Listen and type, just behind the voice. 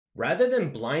Rather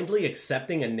than blindly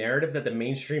accepting a narrative that the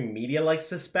mainstream media likes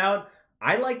to spout,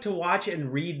 I like to watch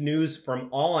and read news from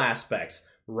all aspects,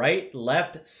 right,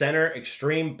 left, center,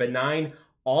 extreme, benign,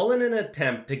 all in an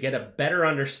attempt to get a better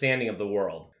understanding of the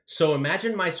world. So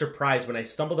imagine my surprise when I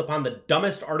stumbled upon the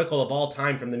dumbest article of all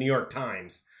time from the New York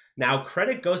Times. Now,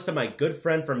 credit goes to my good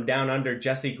friend from down under,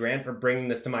 Jesse Grant, for bringing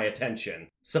this to my attention.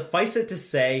 Suffice it to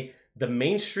say, the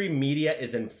mainstream media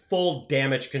is in full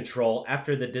damage control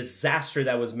after the disaster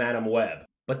that was Madame Web.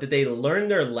 But did they learn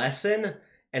their lesson?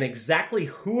 And exactly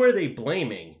who are they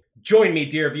blaming? Join me,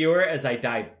 dear viewer, as I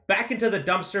dive back into the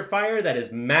dumpster fire that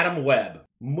is Madame Web.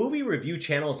 Movie review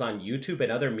channels on YouTube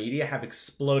and other media have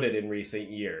exploded in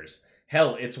recent years.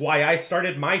 Hell, it's why I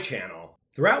started my channel.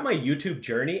 Throughout my YouTube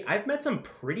journey, I've met some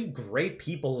pretty great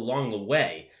people along the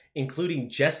way, including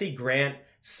Jesse Grant,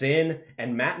 Sin,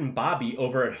 and Matt and Bobby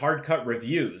over at Hard Cut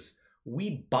Reviews.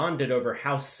 We bonded over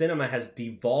how cinema has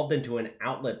devolved into an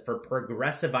outlet for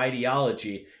progressive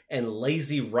ideology and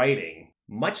lazy writing.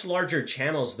 Much larger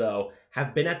channels, though,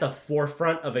 have been at the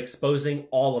forefront of exposing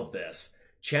all of this.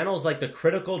 Channels like The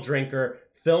Critical Drinker,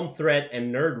 Film Threat,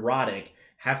 and Nerdrotic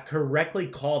have correctly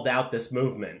called out this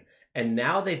movement, and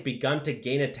now they've begun to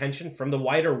gain attention from the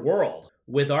wider world.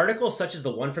 With articles such as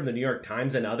the one from the New York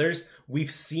Times and others,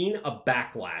 we've seen a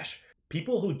backlash.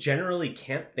 People who generally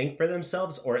can't think for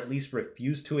themselves, or at least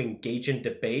refuse to engage in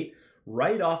debate,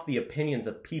 write off the opinions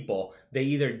of people they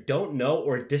either don't know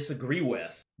or disagree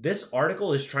with. This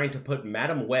article is trying to put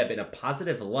Madame Web in a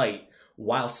positive light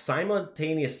while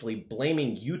simultaneously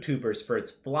blaming YouTubers for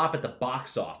its flop at the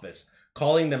box office,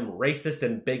 calling them racist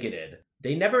and bigoted.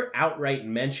 They never outright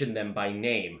mention them by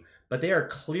name, but they are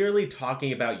clearly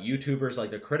talking about YouTubers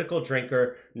like The Critical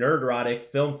Drinker, Nerdrotic,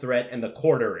 Film Threat, and The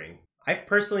Quartering. I've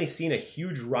personally seen a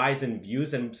huge rise in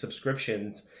views and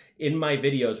subscriptions in my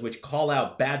videos which call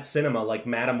out bad cinema like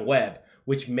Madame Web,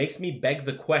 which makes me beg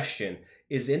the question,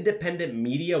 is independent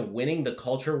media winning the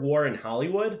culture war in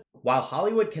Hollywood? While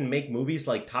Hollywood can make movies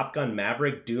like Top Gun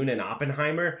Maverick, Dune, and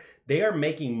Oppenheimer, they are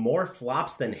making more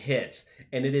flops than hits,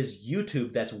 and it is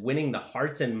YouTube that's winning the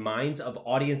hearts and minds of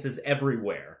audiences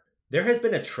everywhere. There has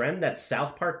been a trend that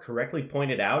South Park correctly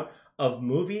pointed out of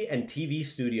movie and TV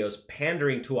studios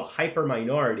pandering to a hyper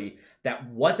minority that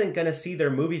wasn't going to see their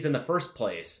movies in the first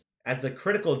place. As The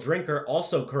Critical Drinker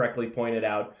also correctly pointed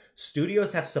out,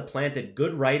 studios have supplanted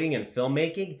good writing and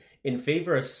filmmaking in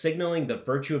favor of signaling the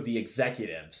virtue of the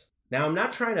executives. Now, I'm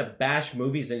not trying to bash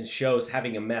movies and shows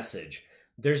having a message.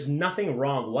 There's nothing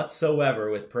wrong whatsoever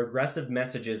with progressive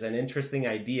messages and interesting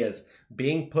ideas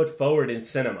being put forward in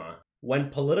cinema.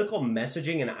 When political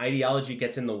messaging and ideology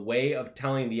gets in the way of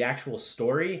telling the actual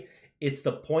story, it's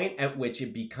the point at which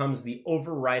it becomes the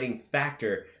overriding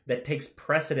factor that takes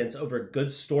precedence over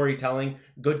good storytelling,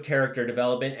 good character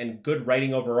development, and good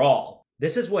writing overall.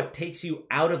 This is what takes you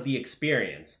out of the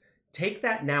experience. Take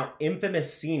that now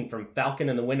infamous scene from Falcon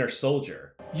and the Winter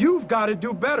Soldier. You've got to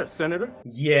do better, Senator.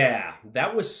 Yeah,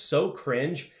 that was so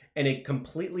cringe, and it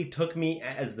completely took me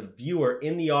as the viewer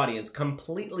in the audience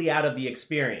completely out of the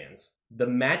experience. The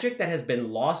magic that has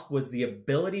been lost was the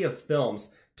ability of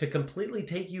films to completely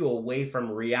take you away from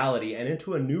reality and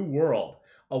into a new world,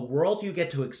 a world you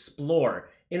get to explore,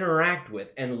 interact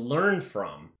with, and learn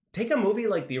from. Take a movie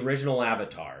like the original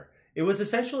Avatar. It was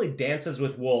essentially Dances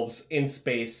with Wolves in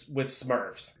space with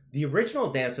Smurfs. The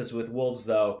original Dances with Wolves,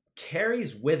 though,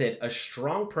 carries with it a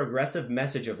strong progressive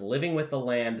message of living with the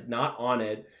land, not on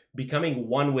it, becoming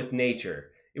one with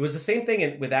nature. It was the same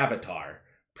thing with Avatar.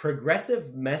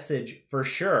 Progressive message for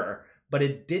sure, but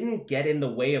it didn't get in the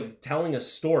way of telling a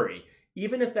story,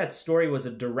 even if that story was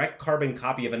a direct carbon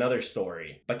copy of another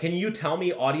story. But can you tell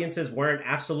me audiences weren't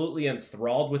absolutely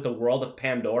enthralled with the world of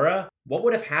Pandora? What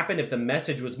would have happened if the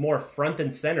message was more front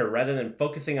and center rather than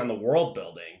focusing on the world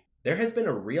building? There has been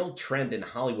a real trend in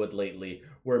Hollywood lately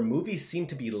where movies seem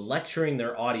to be lecturing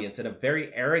their audience in a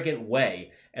very arrogant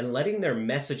way and letting their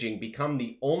messaging become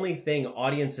the only thing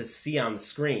audiences see on the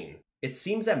screen. It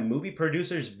seems that movie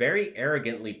producers very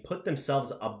arrogantly put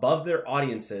themselves above their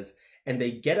audiences, and they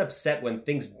get upset when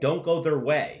things don't go their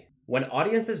way. When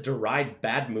audiences deride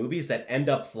bad movies that end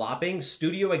up flopping,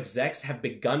 studio execs have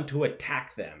begun to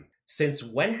attack them. Since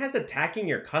when has attacking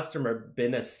your customer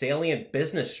been a salient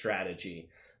business strategy?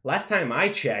 Last time I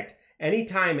checked,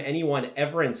 anytime anyone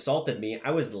ever insulted me,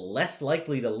 I was less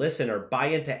likely to listen or buy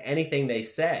into anything they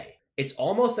say. It's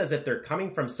almost as if they're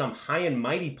coming from some high and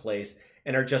mighty place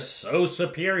and are just so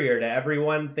superior to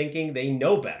everyone thinking they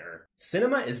know better.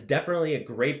 Cinema is definitely a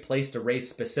great place to raise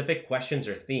specific questions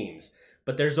or themes,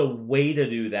 but there's a way to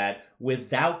do that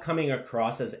without coming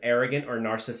across as arrogant or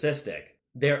narcissistic.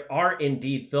 There are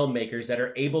indeed filmmakers that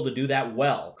are able to do that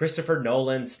well. Christopher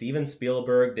Nolan, Steven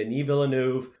Spielberg, Denis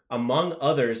Villeneuve, among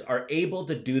others, are able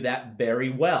to do that very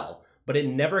well, but it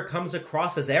never comes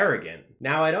across as arrogant.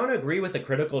 Now, I don't agree with the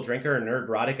critical drinker and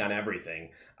Nerdrotic on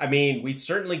everything. I mean, we'd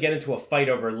certainly get into a fight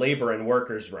over labor and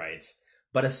workers' rights.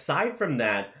 But aside from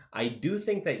that, I do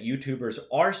think that YouTubers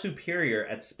are superior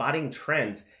at spotting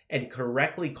trends and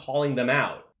correctly calling them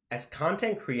out. As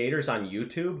content creators on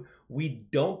YouTube, we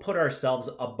don't put ourselves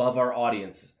above our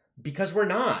audiences because we're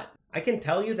not. I can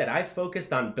tell you that I've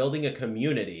focused on building a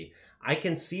community. I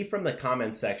can see from the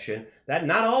comment section that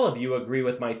not all of you agree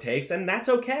with my takes, and that's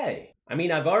okay. I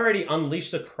mean, I've already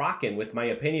unleashed the Kraken with my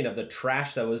opinion of the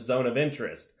trash that was Zone of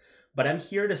Interest, but I'm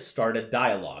here to start a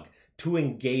dialogue, to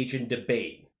engage in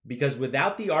debate. Because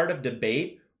without the art of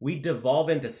debate, we devolve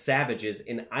into savages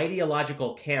in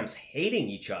ideological camps hating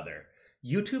each other.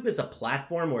 YouTube is a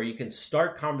platform where you can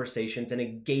start conversations and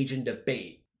engage in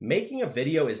debate. Making a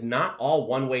video is not all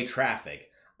one-way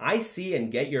traffic. I see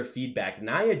and get your feedback and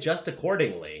I adjust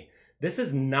accordingly. This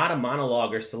is not a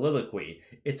monologue or soliloquy.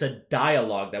 It's a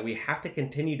dialogue that we have to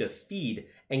continue to feed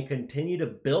and continue to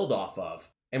build off of.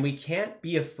 And we can't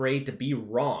be afraid to be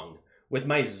wrong. With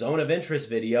my Zone of Interest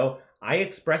video, I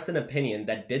expressed an opinion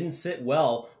that didn't sit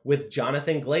well with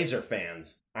Jonathan Glazer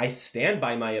fans. I stand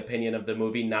by my opinion of the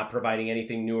movie not providing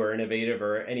anything new or innovative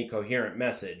or any coherent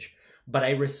message, but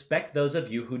I respect those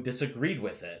of you who disagreed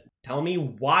with it. Tell me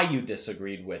why you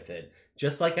disagreed with it,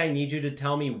 just like I need you to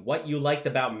tell me what you liked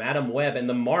about Madam Web and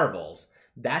the Marvels.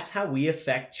 That's how we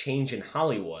affect change in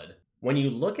Hollywood. When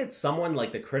you look at someone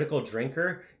like the Critical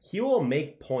Drinker, he will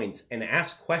make points and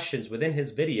ask questions within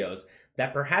his videos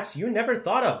that perhaps you never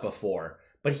thought of before,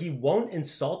 but he won't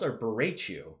insult or berate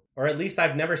you. Or at least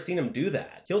I've never seen him do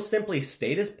that. He'll simply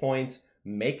state his points,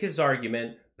 make his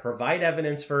argument, provide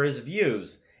evidence for his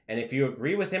views, and if you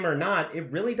agree with him or not,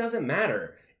 it really doesn't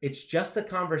matter. It's just a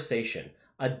conversation,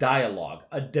 a dialogue,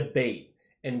 a debate,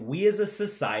 and we as a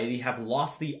society have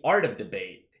lost the art of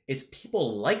debate. It's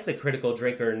people like the Critical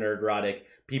Drinker and Nerdrotic,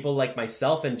 people like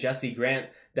myself and Jesse Grant,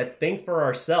 that think for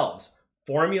ourselves,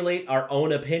 formulate our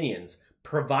own opinions,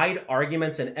 provide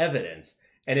arguments and evidence.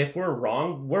 And if we're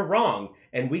wrong,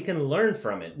 and we can learn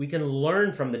from it. We can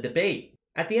learn from the debate.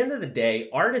 At the end of the day,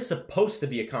 art is supposed to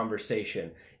be a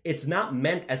conversation. It's not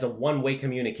meant as a one-way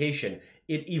communication.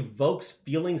 It evokes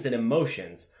feelings and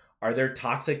emotions. Are there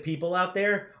toxic people out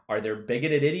there? Are there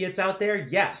bigoted idiots out there?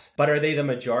 Yes. But are they the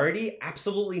majority?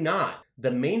 Absolutely not.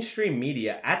 The mainstream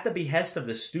media, at the behest of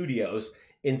the studios,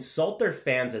 insult their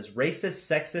fans as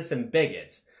racist, sexist, and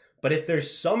bigots. But if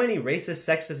there's so many racist,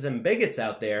 sexist, and bigots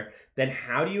out there, then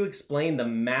how do you explain the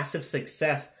massive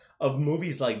success of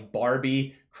movies like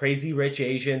Barbie, Crazy Rich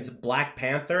Asians, Black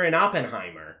Panther, and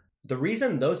Oppenheimer? The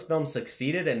reason those films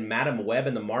succeeded and Madam Web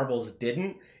and the Marvels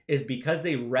didn't is because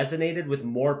they resonated with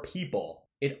more people.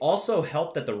 It also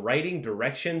helped that the writing,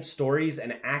 direction, stories,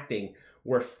 and acting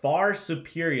were far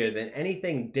superior than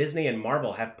anything Disney and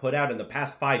Marvel have put out in the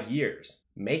past 5 years.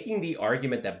 Making the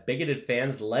argument that bigoted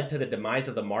fans led to the demise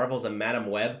of the Marvels and Madam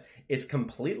Web is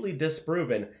completely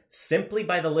disproven simply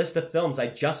by the list of films I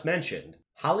just mentioned.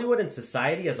 Hollywood and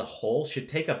society as a whole should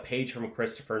take a page from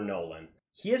Christopher Nolan.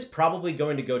 He is probably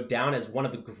going to go down as one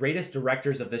of the greatest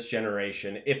directors of this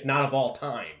generation, if not of all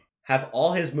time. Have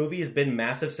all his movies been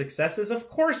massive successes? Of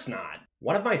course not.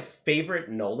 One of my favorite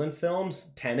Nolan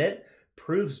films, Tenet,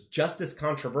 proves just as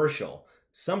controversial.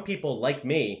 Some people, like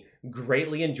me,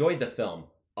 greatly enjoyed the film.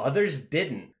 Others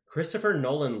didn't. Christopher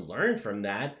Nolan learned from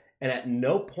that, and at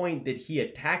no point did he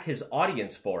attack his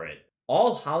audience for it.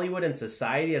 All Hollywood and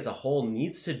society as a whole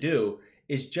needs to do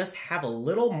is just have a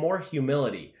little more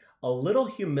humility. A little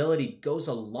humility goes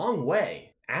a long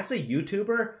way. As a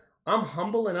YouTuber, I'm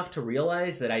humble enough to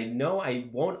realize that I know I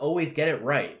won't always get it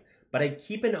right, but I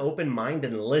keep an open mind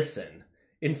and listen.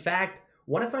 In fact,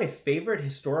 one of my favorite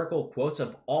historical quotes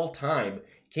of all time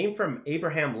came from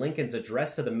Abraham Lincoln's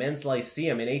address to the Men's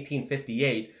Lyceum in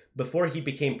 1858 before he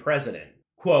became president.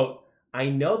 Quote, "I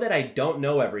know that I don't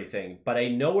know everything, but I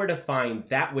know where to find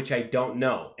that which I don't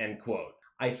know," end quote.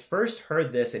 I first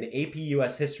heard this in AP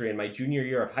US history in my junior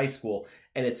year of high school,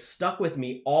 and it's stuck with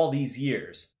me all these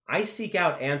years. I seek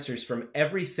out answers from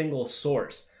every single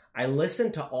source. I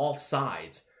listen to all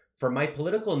sides. For my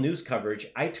political news coverage,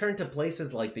 I turn to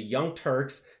places like the Young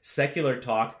Turks, Secular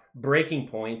Talk, Breaking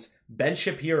Points, Ben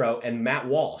Shapiro, and Matt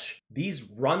Walsh. These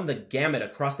run the gamut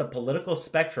across the political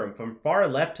spectrum from far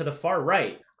left to the far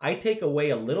right. I take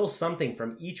away a little something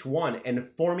from each one and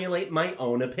formulate my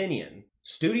own opinion.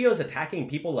 Studios attacking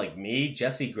people like me,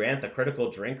 Jesse Grant, the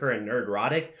Critical Drinker, and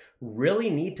Nerdrotic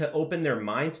really need to open their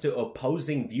minds to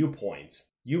opposing viewpoints.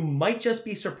 You might just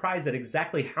be surprised at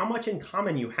exactly how much in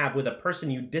common you have with a person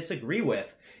you disagree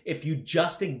with if you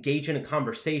just engage in a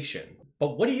conversation.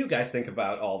 But what do you guys think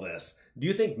about all this? Do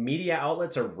you think media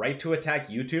outlets are right to attack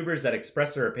YouTubers that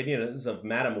express their opinions of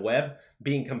Madam Web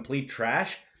being complete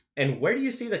trash? And where do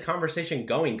you see the conversation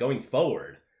going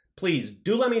forward? Please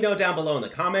do let me know down below in the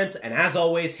comments, and as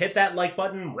always, hit that like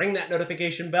button, ring that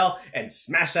notification bell, and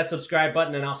smash that subscribe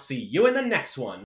button, and I'll see you in the next one.